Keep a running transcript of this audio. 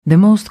The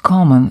most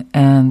common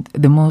and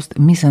the most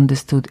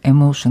misunderstood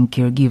emotion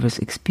caregivers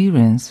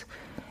experience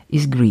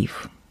is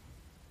grief.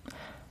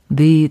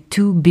 The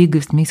two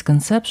biggest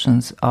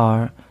misconceptions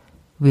are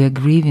we are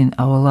grieving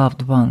our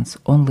loved ones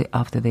only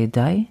after they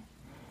die,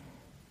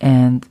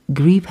 and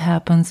grief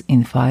happens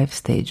in 5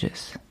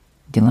 stages: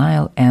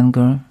 denial,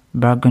 anger,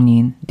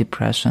 bargaining,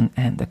 depression,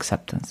 and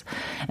acceptance.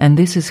 And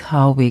this is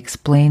how we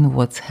explain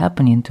what's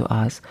happening to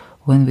us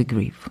when we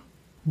grieve.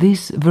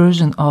 This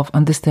version of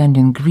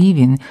understanding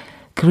grieving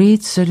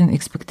creates certain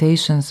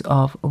expectations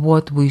of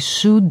what we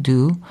should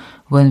do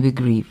when we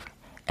grieve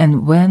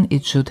and when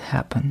it should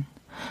happen.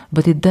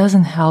 But it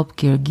doesn't help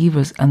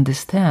caregivers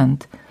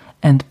understand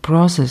and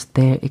process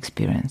their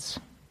experience.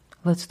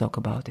 Let's talk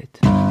about it.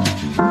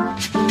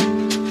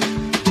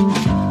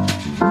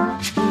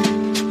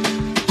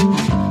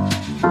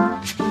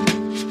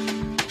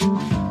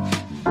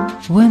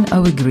 When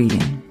are we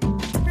grieving?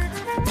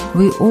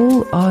 We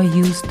all are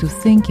used to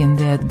thinking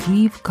that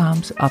grief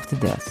comes after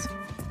death.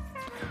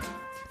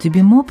 To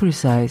be more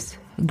precise,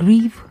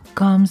 grief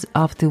comes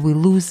after we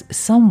lose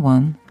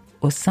someone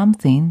or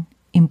something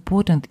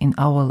important in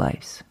our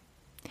lives.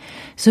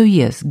 So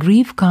yes,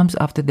 grief comes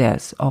after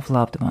death of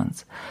loved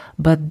ones,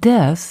 but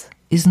death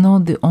is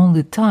not the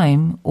only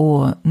time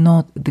or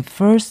not the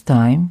first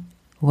time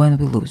when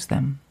we lose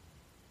them.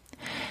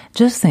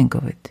 Just think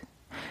of it.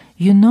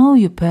 You know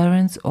your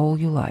parents all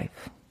your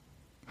life.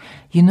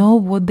 You know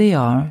what they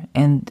are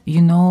and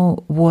you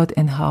know what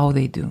and how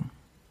they do.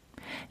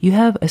 You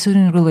have a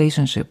certain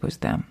relationship with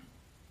them.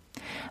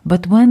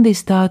 But when they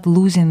start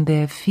losing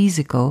their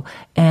physical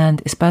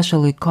and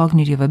especially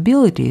cognitive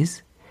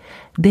abilities,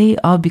 they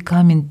are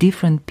becoming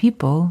different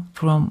people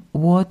from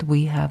what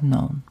we have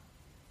known.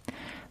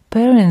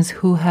 Parents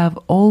who have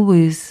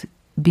always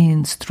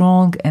been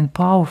strong and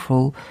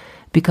powerful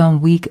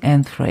become weak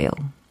and frail.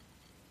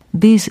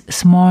 These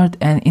smart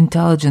and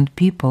intelligent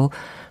people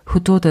who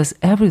taught us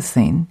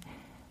everything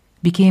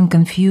became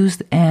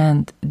confused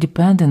and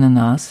dependent on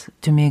us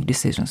to make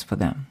decisions for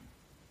them.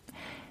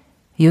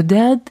 Your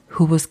dad,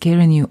 who was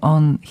carrying you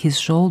on his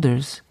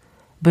shoulders,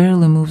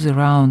 barely moves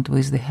around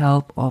with the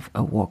help of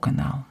a walker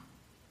now.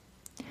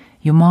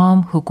 Your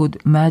mom, who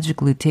could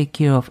magically take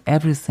care of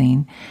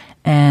everything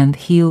and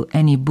heal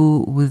any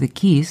boo with a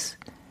kiss,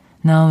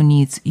 now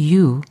needs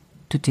you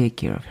to take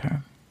care of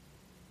her.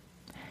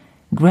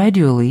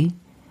 Gradually,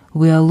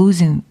 we are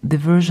losing the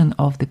version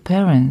of the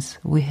parents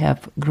we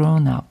have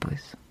grown up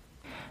with.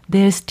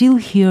 They are still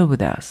here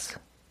with us.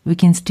 We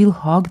can still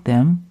hug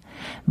them,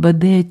 but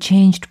their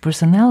changed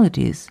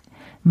personalities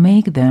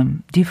make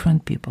them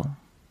different people.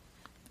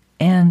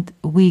 And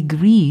we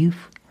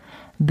grieve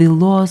the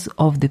loss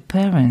of the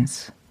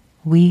parents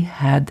we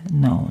had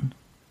known.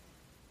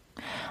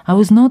 I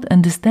was not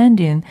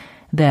understanding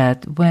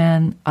that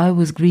when I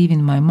was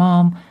grieving my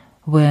mom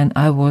when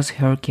I was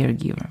her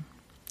caregiver.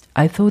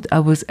 I thought I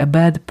was a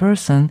bad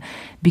person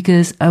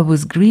because I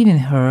was grieving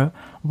her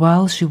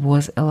while she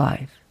was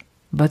alive.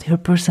 But her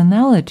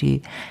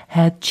personality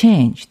had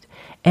changed,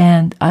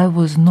 and I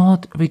was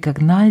not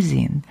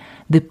recognizing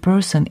the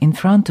person in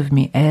front of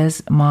me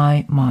as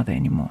my mother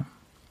anymore.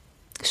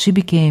 She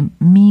became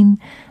mean,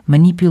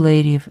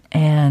 manipulative,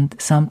 and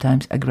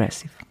sometimes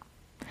aggressive.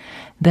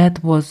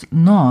 That was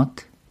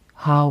not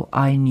how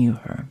I knew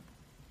her.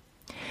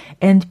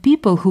 And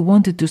people who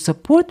wanted to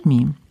support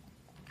me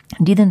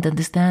didn't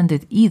understand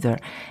it either,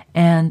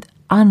 and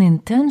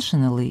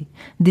unintentionally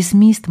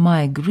dismissed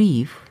my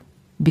grief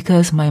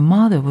because my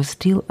mother was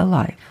still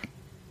alive.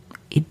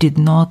 It did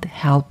not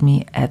help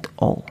me at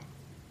all.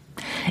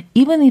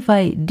 Even if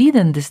I did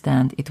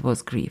understand it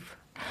was grief,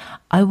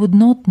 I would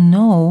not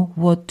know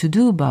what to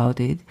do about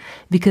it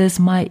because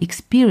my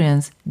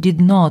experience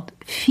did not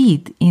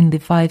fit in the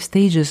 5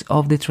 stages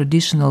of the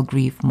traditional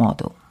grief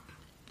model,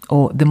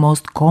 or the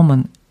most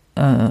common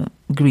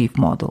grief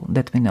model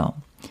that we know.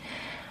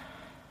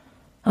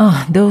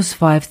 Those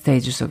 5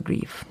 stages of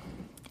grief.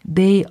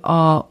 They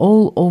are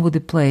all over the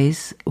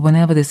place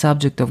whenever the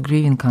subject of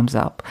grieving comes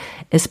up,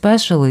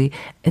 especially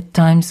at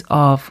times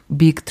of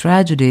big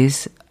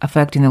tragedies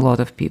affecting a lot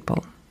of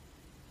people.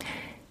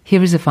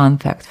 Here is a fun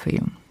fact for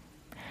you.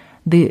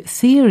 The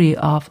theory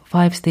of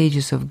 5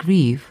 stages of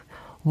grief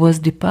was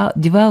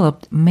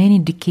developed many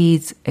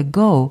decades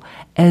ago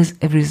as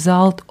a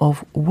result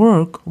of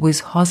work with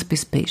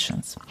hospice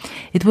patients.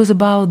 It was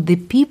about the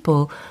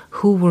people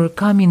who were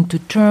coming to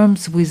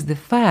terms with the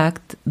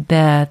fact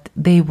that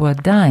they were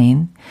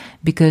dying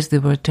because they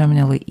were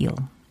terminally ill.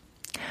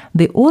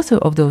 The author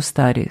of those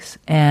studies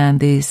and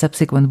the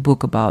subsequent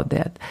book about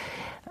that,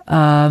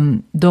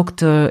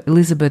 Dr.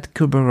 Elizabeth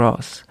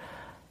Kubler-Ross,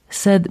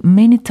 said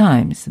many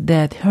times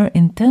that her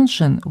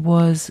intention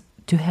was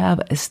to have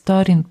a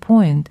starting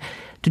point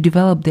to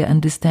develop the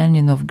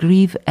understanding of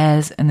grief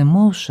as an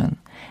emotion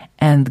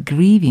and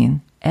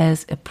grieving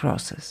as a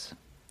process.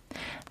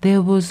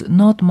 There was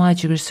not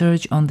much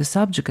research on the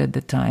subject at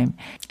the time,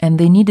 and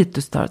they needed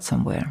to start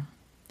somewhere.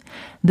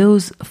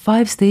 Those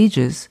 5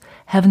 stages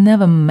have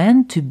never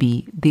meant to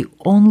be the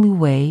only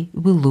way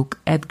we look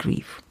at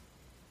grief.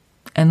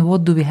 And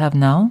what do we have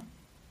now?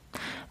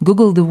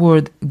 Google the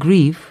word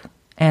grieve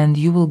and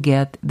you will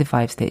get the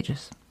 5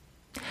 stages.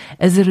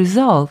 As a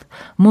result,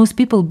 most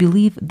people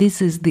believe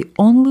this is the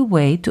only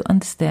way to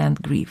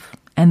understand grief,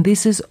 and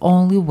this is the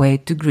only way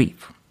to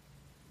grieve.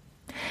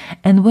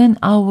 And when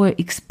our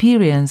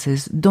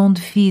experiences don't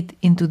fit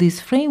into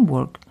this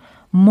framework,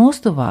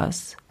 most of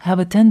us have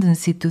a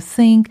tendency to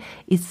think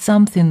it's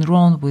something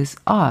wrong with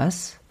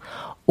us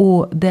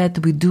or that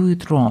we do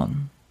it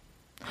wrong.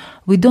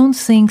 We don't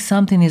think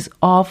something is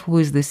off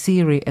with the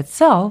theory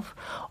itself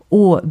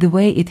or the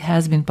way it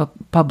has been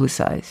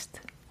publicized.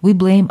 We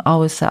blame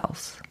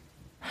ourselves.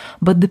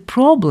 But the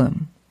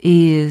problem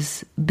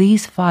is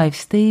these 5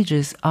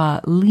 stages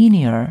are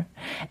linear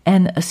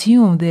and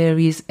assume there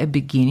is a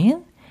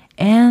beginning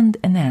and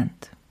an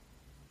end.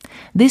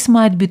 This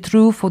might be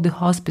true for the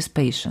hospice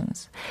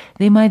patients.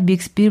 They might be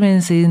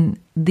experiencing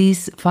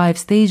these 5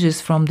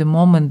 stages from the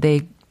moment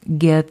they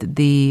get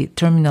the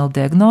terminal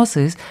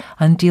diagnosis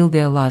until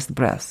their last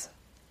breath.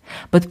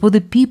 But for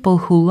the people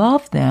who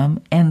love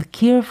them and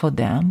care for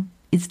them,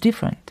 it's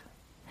different.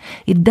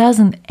 It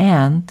doesn't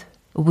end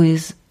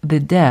with the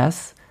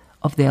death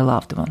of their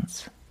loved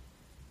ones.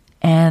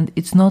 And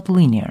it's not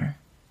linear.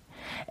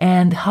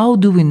 And how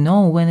do we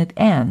know when it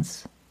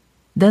ends?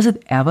 Does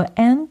it ever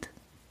end?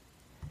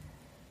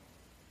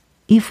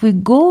 If we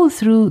go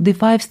through the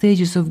 5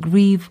 stages of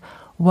grief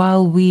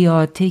while we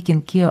are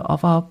taking care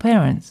of our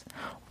parents,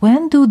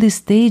 when do the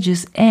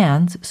stages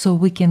end so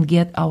we can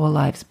get our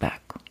lives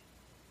back?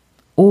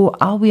 Or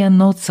are we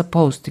not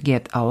supposed to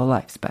get our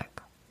lives back?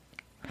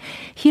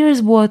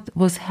 Here's what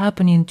was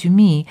happening to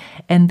me,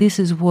 and this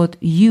is what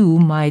you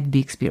might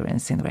be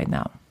experiencing right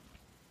now.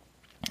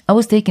 I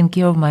was taking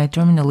care of my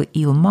terminally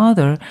ill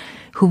mother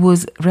who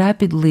was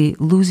rapidly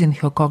losing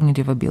her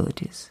cognitive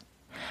abilities.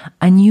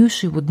 I knew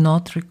she would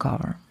not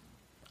recover.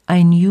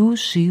 I knew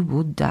she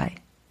would die,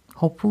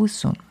 hopefully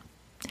soon.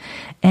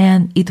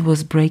 And it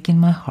was breaking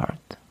my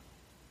heart.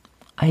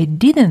 I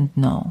didn't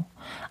know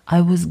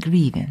I was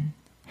grieving.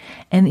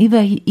 And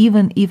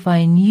even if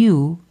I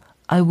knew,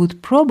 I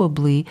would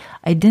probably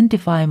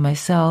identify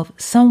myself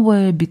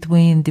somewhere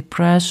between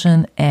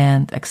depression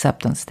and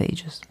acceptance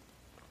stages.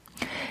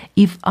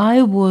 If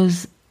I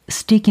was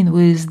sticking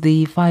with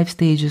the 5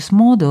 stages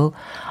model,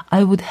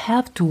 I would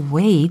have to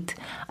wait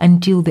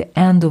until the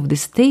end of the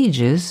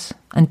stages,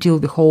 until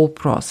the whole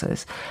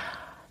process,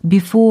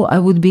 before I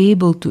would be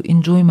able to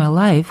enjoy my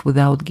life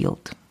without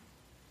guilt.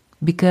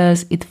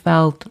 Because it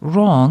felt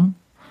wrong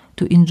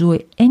to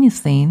enjoy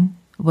anything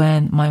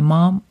when my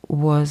mom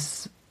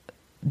was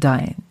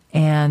dying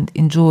and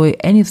enjoy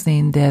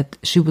anything that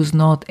she was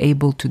not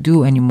able to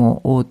do anymore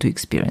or to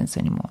experience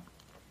anymore.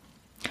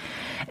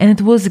 And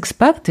it was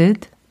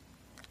expected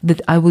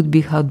that I would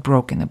be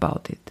heartbroken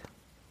about it.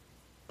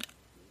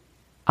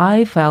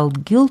 I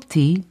felt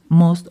guilty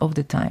most of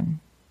the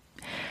time.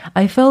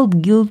 I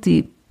felt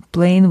guilty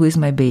playing with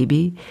my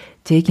baby,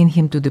 taking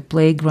him to the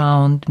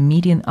playground,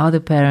 meeting other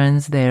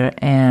parents there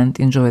and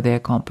enjoy their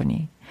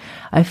company.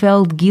 I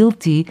felt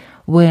guilty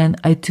when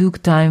I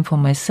took time for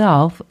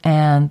myself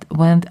and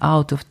went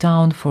out of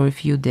town for a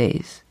few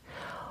days,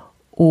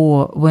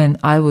 or when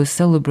I was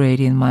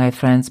celebrating my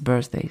friends'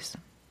 birthdays.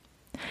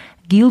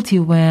 Guilty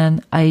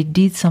when I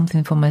did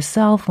something for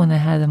myself when I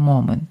had a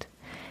moment,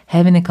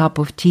 having a cup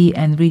of tea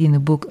and reading a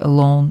book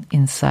alone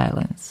in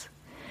silence,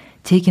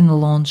 taking a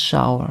long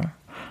shower,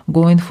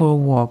 going for a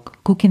walk,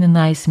 cooking a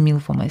nice meal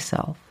for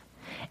myself.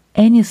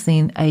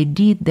 Anything I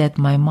did that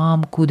my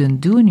mom couldn't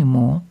do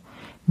anymore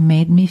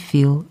made me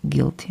feel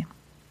guilty.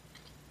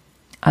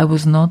 I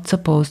was not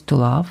supposed to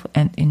laugh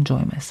and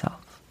enjoy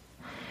myself.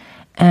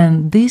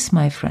 And this,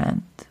 my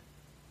friend,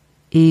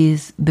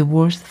 is the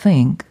worst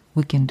thing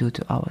we can do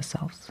to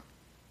ourselves.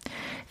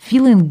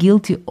 Feeling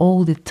guilty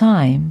all the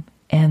time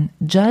and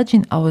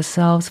judging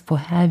ourselves for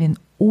having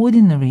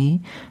ordinary,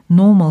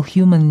 normal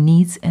human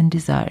needs and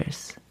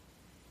desires.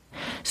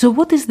 So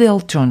what is the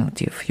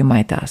alternative, you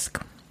might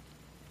ask?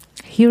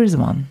 Here is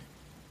one.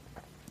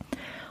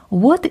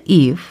 What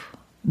if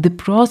the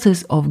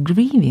process of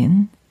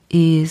grieving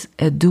is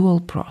a dual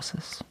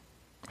process?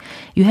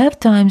 You have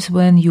times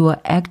when you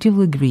are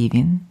actively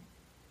grieving.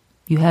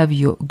 You have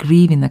your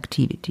grieving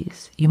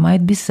activities. You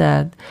might be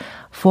sad,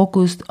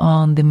 focused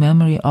on the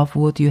memory of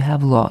what you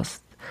have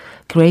lost,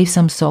 crave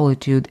some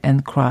solitude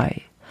and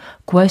cry,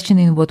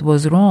 questioning what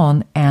was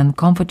wrong and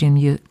comforting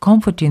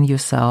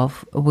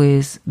yourself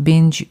with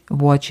binge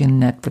watching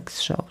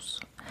Netflix shows.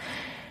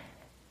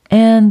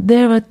 And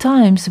there are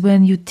times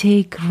when you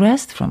take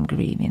rest from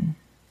grieving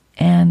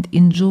and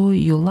enjoy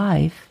your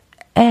life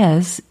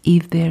as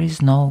if there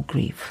is no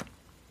grief.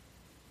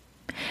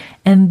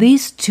 And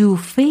these 2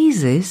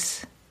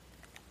 phases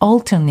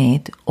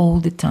alternate all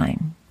the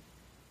time,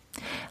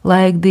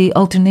 like the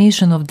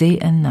alternation of day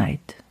and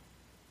night,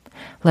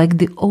 like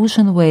the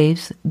ocean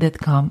waves that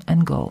come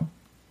and go,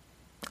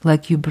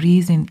 like you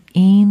breathing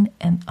in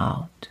and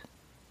out.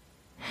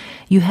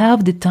 You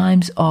have the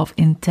times of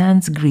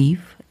intense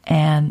grief,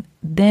 and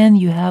then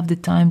you have the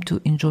time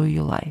to enjoy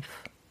your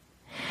life.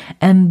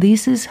 And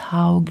this is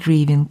how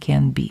grieving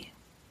can be.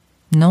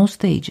 No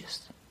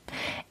stages.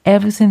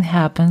 Everything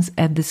happens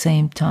at the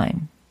same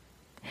time.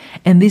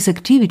 And these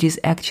activities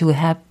actually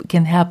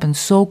can happen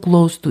so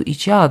close to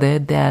each other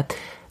that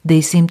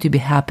they seem to be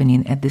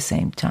happening at the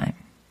same time.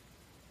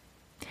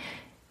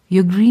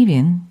 Your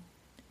grieving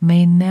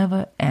may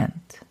never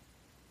end.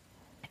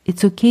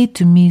 It's okay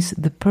to miss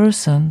the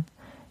person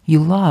you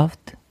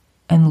loved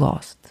and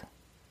lost.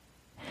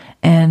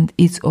 And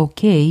it's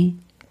okay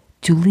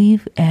to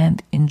live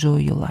and enjoy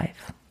your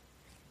life.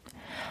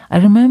 I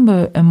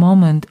remember a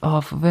moment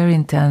of very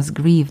intense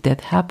grief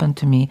that happened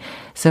to me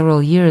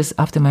several years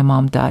after my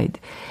mom died.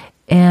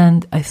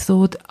 And at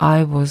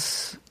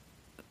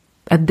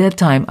that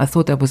time, I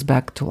thought I was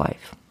back to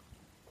life.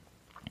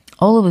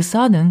 All of a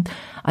sudden,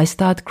 I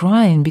start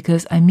crying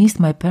because I missed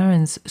my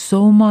parents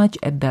so much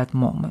at that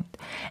moment.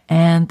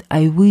 And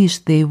I wish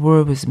they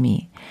were with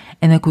me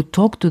and I could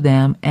talk to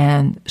them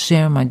and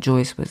share my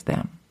joys with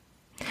them.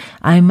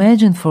 I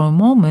imagined for a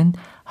moment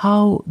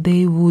how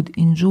they would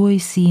enjoy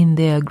seeing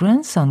their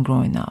grandson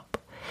growing up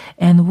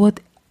and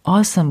what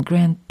awesome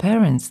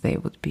grandparents they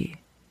would be.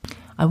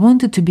 I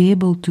wanted to be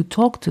able to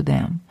talk to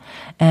them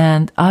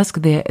and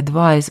ask their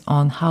advice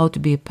on how to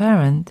be a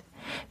parent,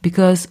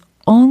 because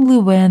only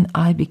when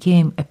I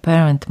became a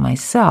parent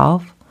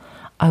myself,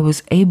 I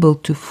was able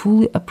to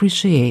fully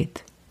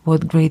appreciate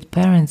what great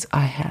parents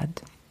I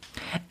had.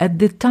 At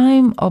the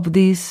time of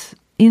this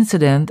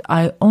incident,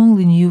 I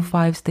only knew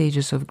 5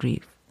 stages of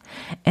grief.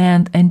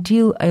 And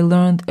until I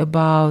learned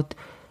about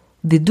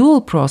the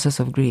dual process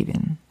of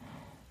grieving,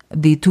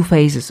 the 2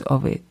 phases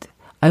of it,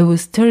 I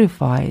was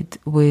terrified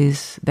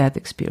with that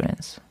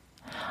experience.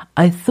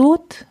 I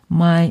thought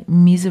my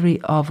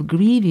misery of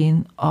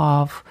grieving,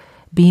 of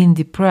being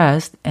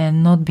depressed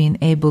and not being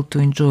able to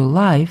enjoy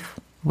life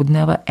would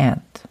never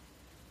end.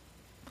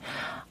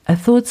 I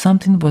thought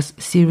something was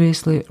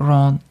seriously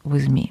wrong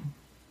with me.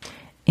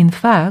 In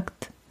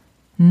fact,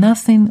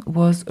 nothing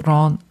was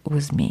wrong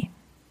with me.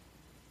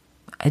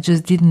 I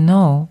just didn't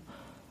know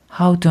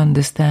how to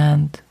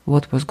understand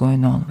what was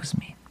going on with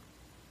me.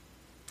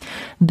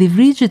 The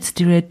rigid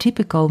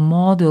stereotypical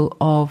model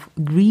of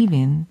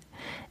grieving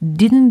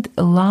didn't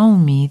allow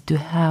me to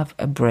have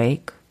a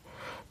break,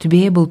 to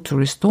be able to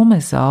restore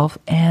myself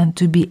and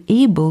to be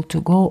able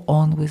to go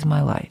on with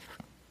my life.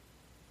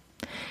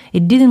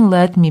 It didn't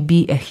let me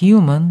be a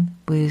human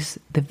with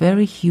the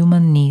very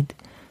human need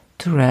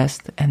to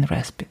rest and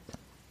respite.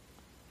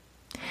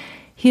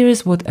 Here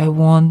is what I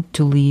want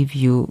to leave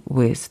you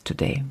with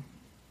today.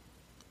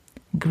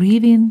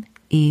 Grieving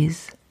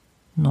is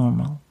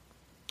normal,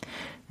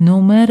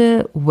 no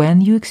matter when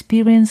you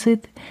experience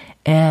it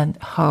and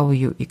how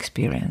you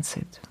experience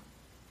it.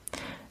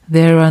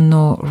 There are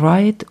no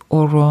right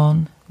or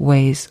wrong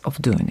ways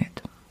of doing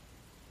it.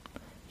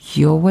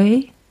 Your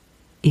way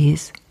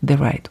is the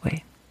right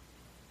way.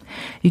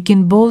 You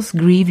can both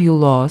grieve your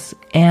loss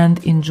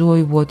and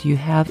enjoy what you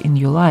have in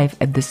your life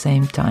at the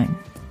same time.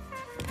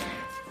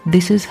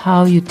 This is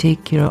how you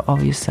take care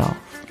of yourself.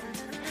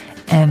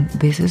 And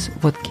this is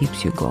what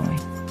keeps you going.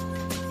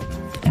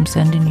 I'm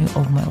sending you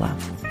all my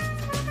love.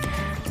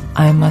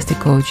 I'm Master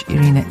Coach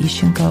Irina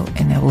Ishchenko,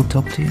 and I will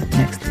talk to you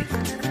next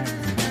week.